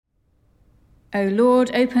O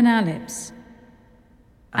Lord, open our lips,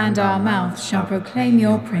 and our mouth shall proclaim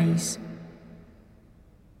your praise.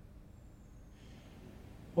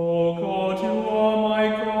 O God, you are my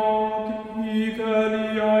God,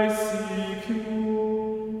 eagerly I seek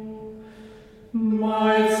you.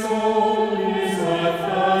 My soul is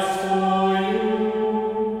athirst for you.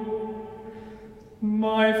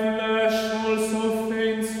 My flesh also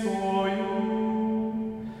faints for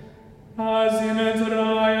you, as in a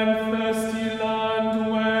dry and thirsty land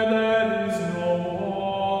where there is no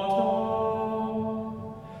water.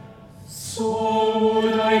 So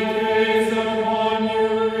would I gaze upon you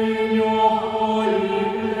in your holy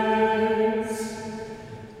place,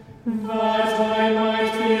 that I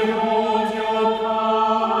might behold your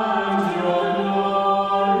power and your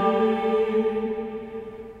glory.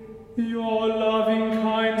 Your loving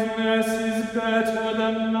kindness is better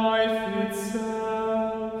than life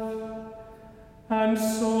itself, and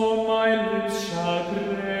so my lips shall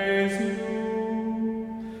praise you.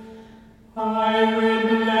 I will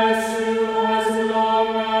bless you as long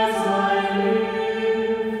as I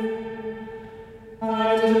live,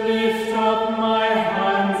 and lift up my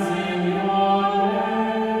hands in your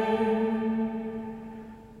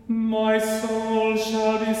name. My soul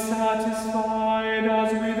shall be satisfied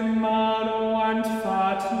as with marrow and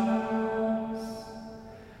fatness,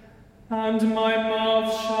 and my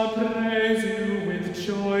mouth shall praise you with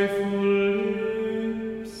joyful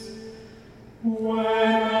lips. When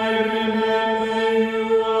I remember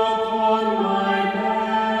you upon my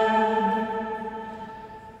bed,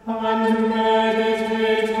 and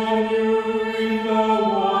meditate on you in the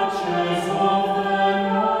watches of the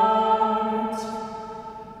night.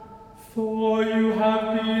 For you have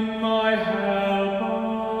been my helper,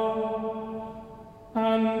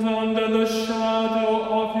 and under the shadow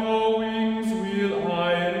of your wings will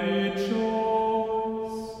I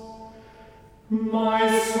rejoice. My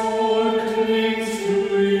soul clings to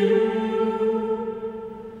you.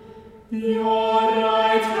 Your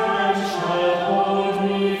right hand shall hold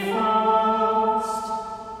me fast.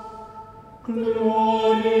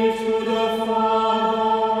 Glory to the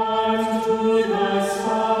Father, and to the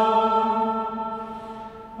Son,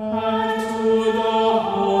 and to the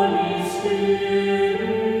Holy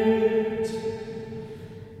Spirit,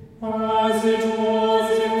 as it was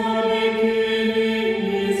in the beginning,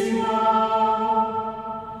 is now,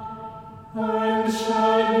 and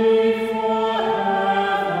shall be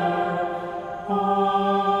forever. Amen.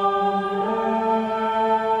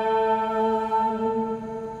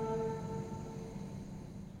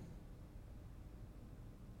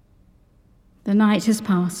 The night has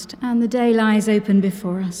passed, and the day lies open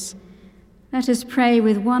before us. Let us pray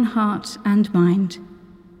with one heart and mind.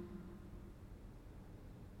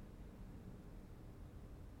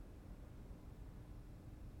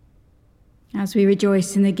 As we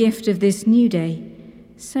rejoice in the gift of this new day,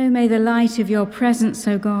 so may the light of your presence,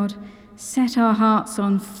 O God, set our hearts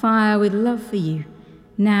on fire with love for you,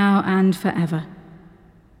 now and forever.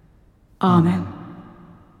 Amen.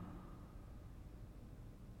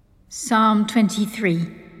 Psalm 23.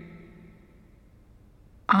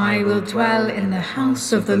 I will dwell in the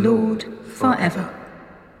house of the Lord forever.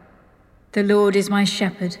 The Lord is my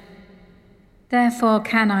shepherd, therefore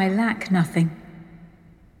can I lack nothing.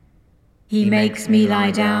 He makes me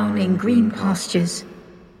lie down in green pastures,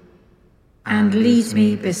 and leads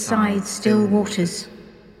me beside still waters.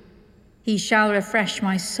 He shall refresh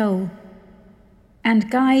my soul, and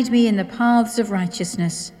guide me in the paths of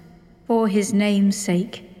righteousness, for his name's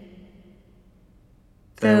sake.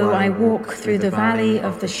 Though I walk through the valley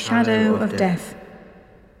of the shadow of death,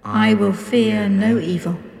 I will fear no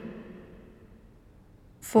evil.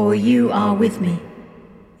 For you are with me,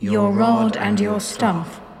 your rod and your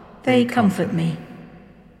staff, they comfort me.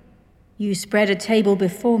 You spread a table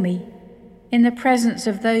before me, in the presence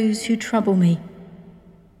of those who trouble me.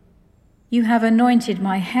 You have anointed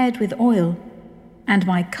my head with oil, and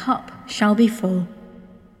my cup shall be full.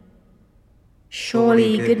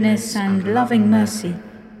 Surely goodness and loving mercy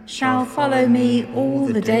shall follow me all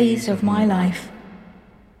the days of my life,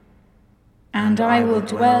 and I will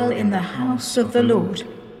dwell in the house of the Lord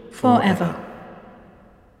forever.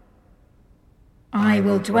 I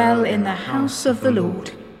will dwell in the house of the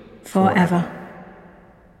Lord forever.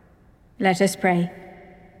 Let us pray.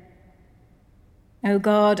 O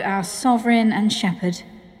God, our sovereign and shepherd,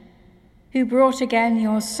 who brought again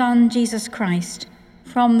your Son, Jesus Christ,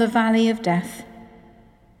 from the valley of death,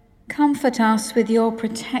 comfort us with your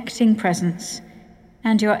protecting presence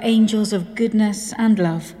and your angels of goodness and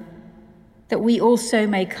love, that we also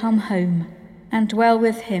may come home and dwell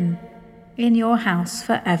with him in your house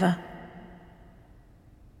forever.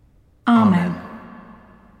 Amen.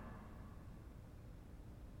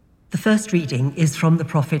 first reading is from the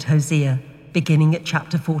prophet Hosea, beginning at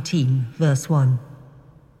chapter 14, verse 1.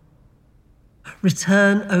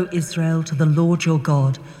 Return, O Israel, to the Lord your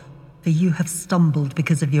God, for you have stumbled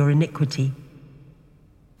because of your iniquity.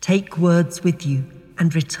 Take words with you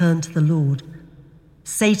and return to the Lord.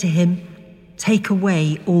 Say to him, take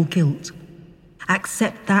away all guilt.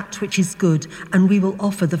 Accept that which is good, and we will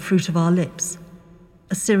offer the fruit of our lips.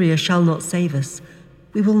 Assyria shall not save us.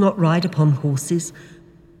 We will not ride upon horses.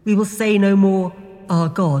 We will say no more, our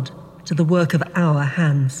God, to the work of our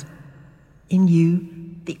hands. In you,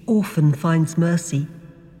 the orphan finds mercy.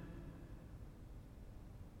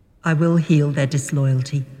 I will heal their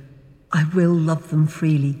disloyalty. I will love them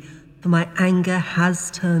freely, for my anger has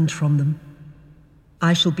turned from them.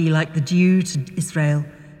 I shall be like the dew to Israel.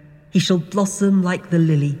 He shall blossom like the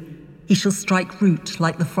lily. He shall strike root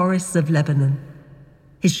like the forests of Lebanon.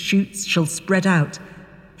 His shoots shall spread out.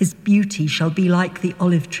 His beauty shall be like the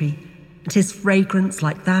olive tree, and his fragrance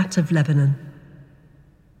like that of Lebanon.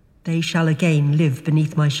 They shall again live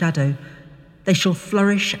beneath my shadow. They shall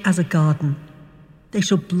flourish as a garden. They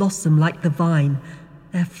shall blossom like the vine.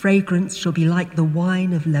 Their fragrance shall be like the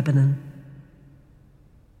wine of Lebanon.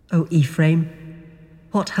 O Ephraim,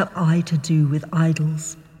 what have I to do with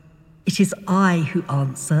idols? It is I who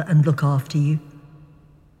answer and look after you.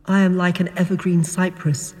 I am like an evergreen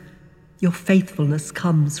cypress. Your faithfulness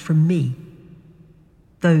comes from me.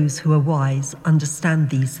 Those who are wise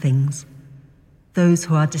understand these things. Those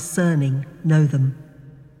who are discerning know them.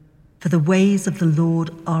 For the ways of the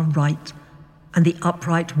Lord are right, and the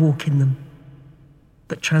upright walk in them,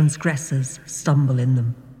 but transgressors stumble in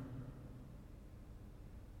them.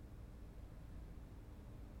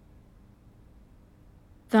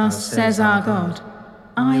 Thus says our God,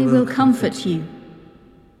 I will comfort you.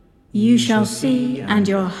 You shall see, and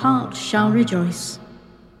your heart shall rejoice.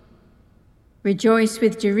 Rejoice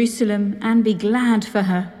with Jerusalem, and be glad for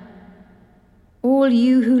her. All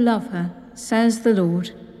you who love her, says the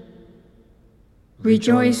Lord.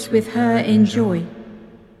 Rejoice with her in joy,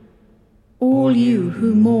 all you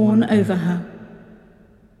who mourn over her,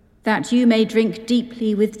 that you may drink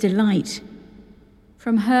deeply with delight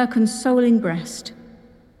from her consoling breast.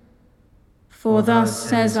 For thus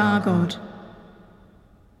says our God,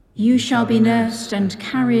 you shall be nursed and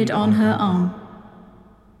carried on her arm.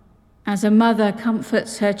 As a mother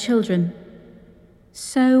comforts her children,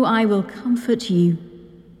 so I will comfort you.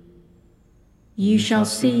 You shall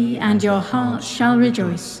see, and your heart shall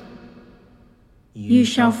rejoice. You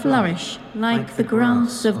shall flourish like the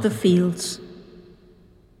grass of the fields.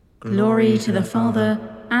 Glory to the Father,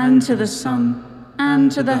 and to the Son,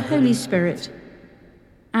 and to the Holy Spirit,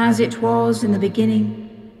 as it was in the beginning,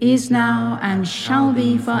 is now, and shall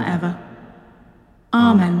be forever.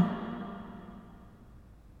 Amen.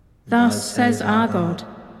 Thus says our God,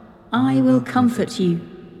 I will comfort you.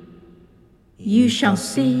 You shall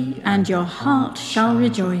see, and your heart shall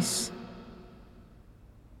rejoice.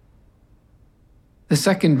 The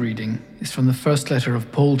second reading is from the first letter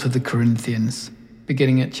of Paul to the Corinthians,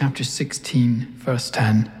 beginning at chapter 16, verse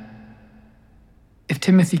 10. If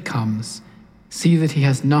Timothy comes, see that he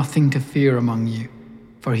has nothing to fear among you,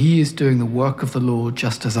 for he is doing the work of the Lord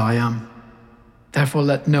just as I am. Therefore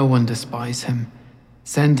let no one despise him.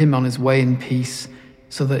 Send him on his way in peace,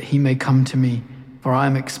 so that he may come to me, for I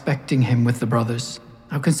am expecting him with the brothers.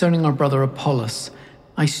 Now concerning our brother Apollos,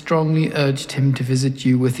 I strongly urged him to visit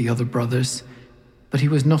you with the other brothers, but he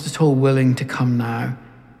was not at all willing to come now.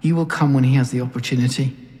 He will come when he has the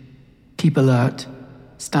opportunity. Keep alert,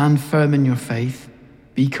 stand firm in your faith,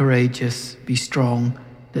 be courageous, be strong,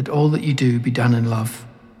 let all that you do be done in love.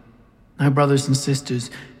 Now, brothers and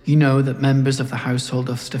sisters, you know that members of the household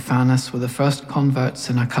of Stephanas were the first converts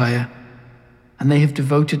in Achaia, and they have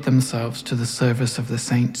devoted themselves to the service of the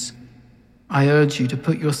saints. I urge you to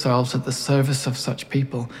put yourselves at the service of such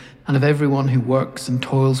people and of everyone who works and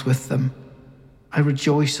toils with them. I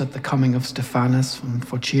rejoice at the coming of Stephanas and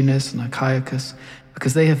Fortunus and Achaicus,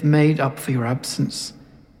 because they have made up for your absence.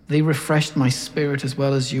 They refreshed my spirit as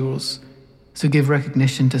well as yours, so give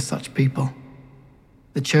recognition to such people.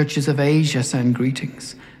 The churches of Asia send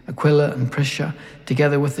greetings. Aquila and Prisca,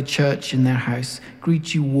 together with the church in their house,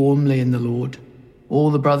 greet you warmly in the Lord.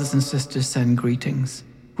 All the brothers and sisters send greetings.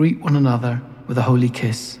 Greet one another with a holy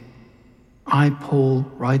kiss. I, Paul,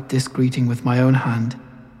 write this greeting with my own hand.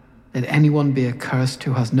 Let anyone be accursed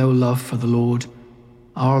who has no love for the Lord.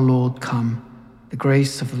 Our Lord come. The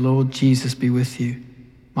grace of the Lord Jesus be with you.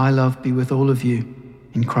 My love be with all of you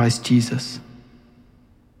in Christ Jesus.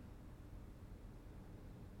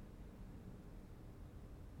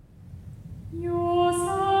 Your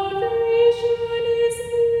salvation is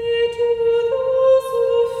near to those who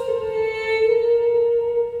fear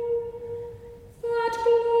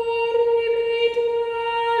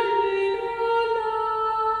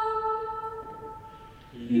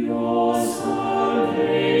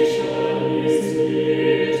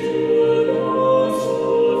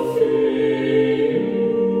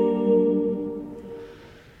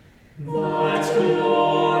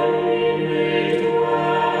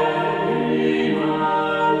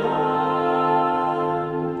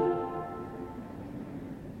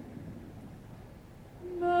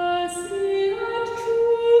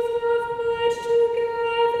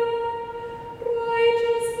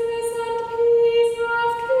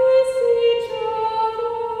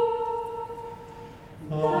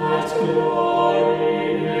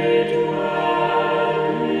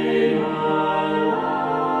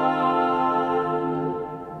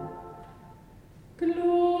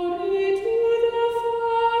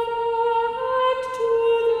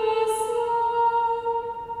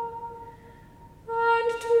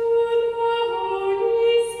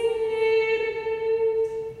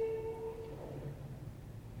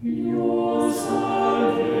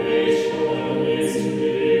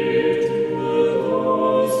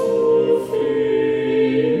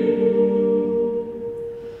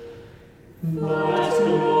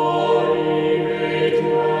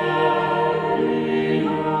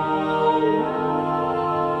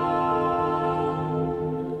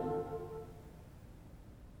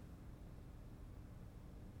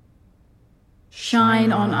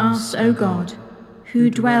Shine on us, O God, who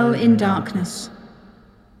dwell in darkness,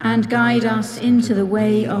 and guide us into the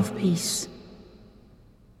way of peace.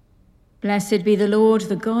 Blessed be the Lord,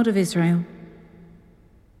 the God of Israel,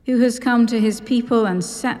 who has come to his people and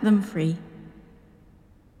set them free.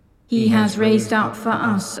 He has raised up for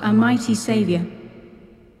us a mighty Saviour,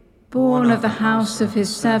 born of the house of his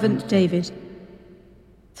servant David.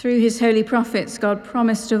 Through his holy prophets God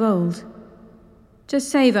promised of old, to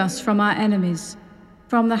save us from our enemies,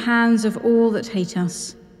 from the hands of all that hate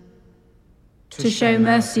us, to show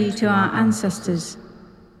mercy to our ancestors,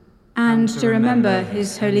 and to remember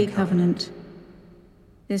his holy covenant.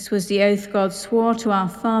 This was the oath God swore to our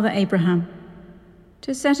father Abraham,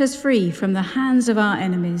 to set us free from the hands of our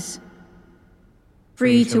enemies,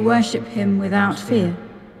 free to worship him without fear,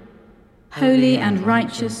 holy and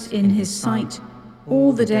righteous in his sight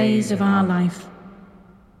all the days of our life.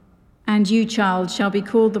 And you, child, shall be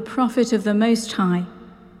called the prophet of the Most High,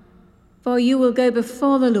 for you will go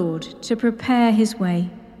before the Lord to prepare his way,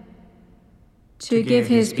 to give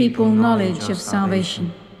his people knowledge of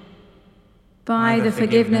salvation, by the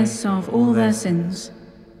forgiveness of all their sins.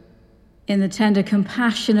 In the tender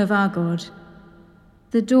compassion of our God,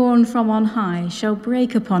 the dawn from on high shall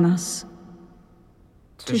break upon us,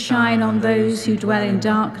 to shine on those who dwell in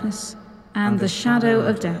darkness and the shadow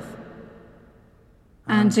of death,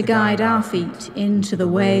 and to guide our feet into the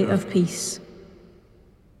way of peace.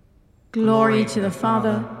 Glory to the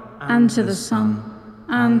Father, and to the Son,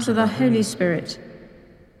 and to the Holy Spirit,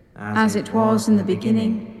 as it was in the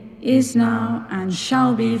beginning, is now, and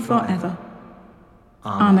shall be forever.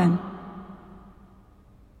 Amen.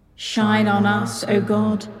 Shine on us, O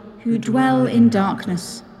God, who dwell in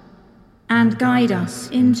darkness, and guide us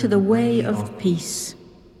into the way of peace.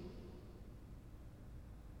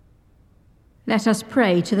 Let us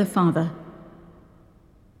pray to the Father.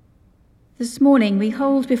 This morning we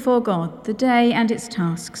hold before God the day and its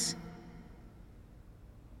tasks.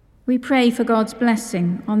 We pray for God's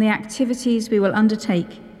blessing on the activities we will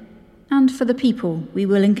undertake and for the people we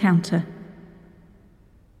will encounter.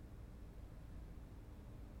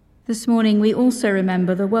 This morning we also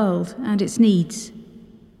remember the world and its needs.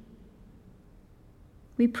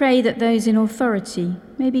 We pray that those in authority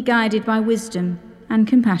may be guided by wisdom and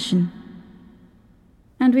compassion.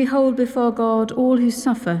 And we hold before God all who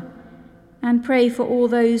suffer, and pray for all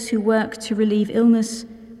those who work to relieve illness,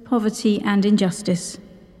 poverty, and injustice.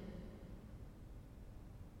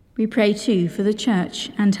 We pray too for the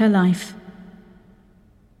Church and her life,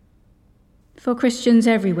 for Christians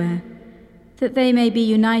everywhere, that they may be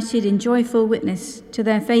united in joyful witness to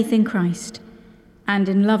their faith in Christ and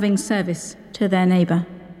in loving service to their neighbour.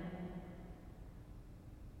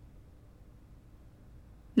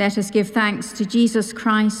 Let us give thanks to Jesus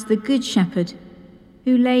Christ, the Good Shepherd,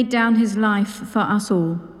 who laid down his life for us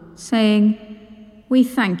all, saying, "We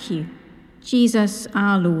thank you, Jesus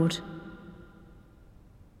our Lord.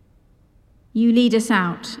 You lead us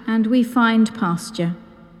out, and we find pasture.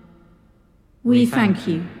 We thank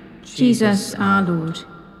you, Jesus our Lord.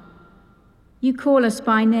 You call us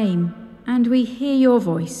by name, and we hear your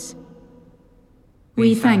voice.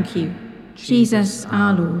 We thank you, Jesus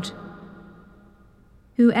our Lord.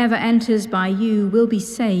 Whoever enters by you will be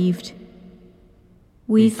saved.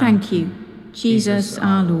 We thank you, Jesus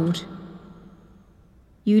our Lord.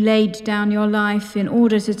 You laid down your life in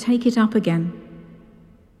order to take it up again.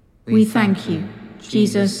 We thank you,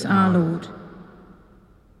 Jesus our Lord.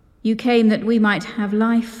 You came that we might have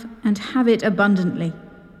life and have it abundantly.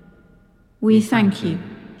 We thank you,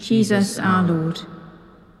 Jesus our Lord.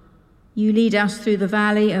 You lead us through the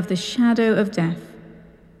valley of the shadow of death,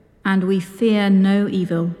 and we fear no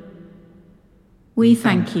evil. We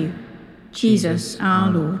thank you, Jesus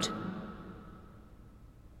our Lord.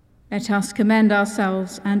 Let us commend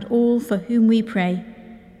ourselves and all for whom we pray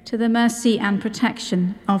to the mercy and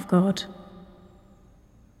protection of God.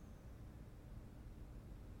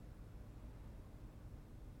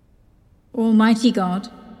 Almighty God,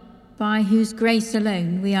 by whose grace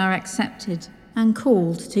alone we are accepted and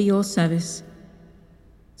called to your service,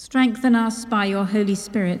 strengthen us by your Holy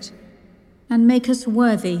Spirit and make us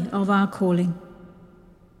worthy of our calling.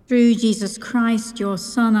 Through Jesus Christ, your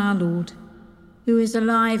Son, our Lord, who is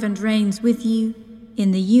alive and reigns with you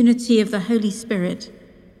in the unity of the Holy Spirit,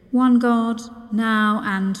 one God, now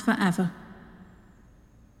and forever.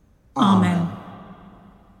 Amen.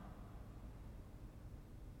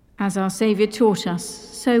 As our Saviour taught us,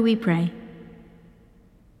 so we pray.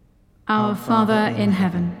 Our Father in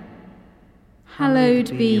heaven,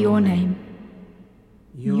 hallowed be your name.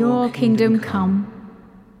 Your kingdom come,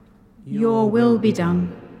 your will be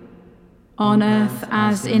done, on earth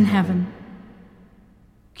as in heaven.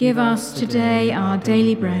 Give us today our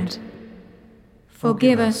daily bread.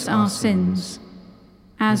 Forgive us our sins,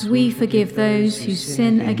 as we forgive those who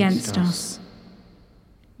sin against us.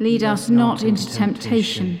 Lead us not into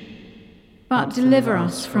temptation, but deliver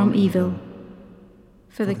us from evil.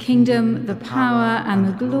 For the kingdom, the power, and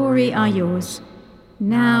the glory are yours,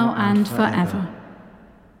 now and forever.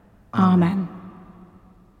 Amen.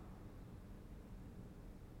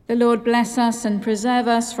 The Lord bless us and preserve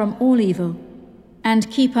us from all evil,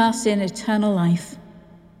 and keep us in eternal life.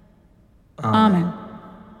 Amen.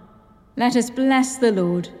 Let us bless the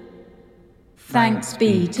Lord. Thanks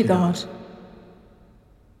be to God.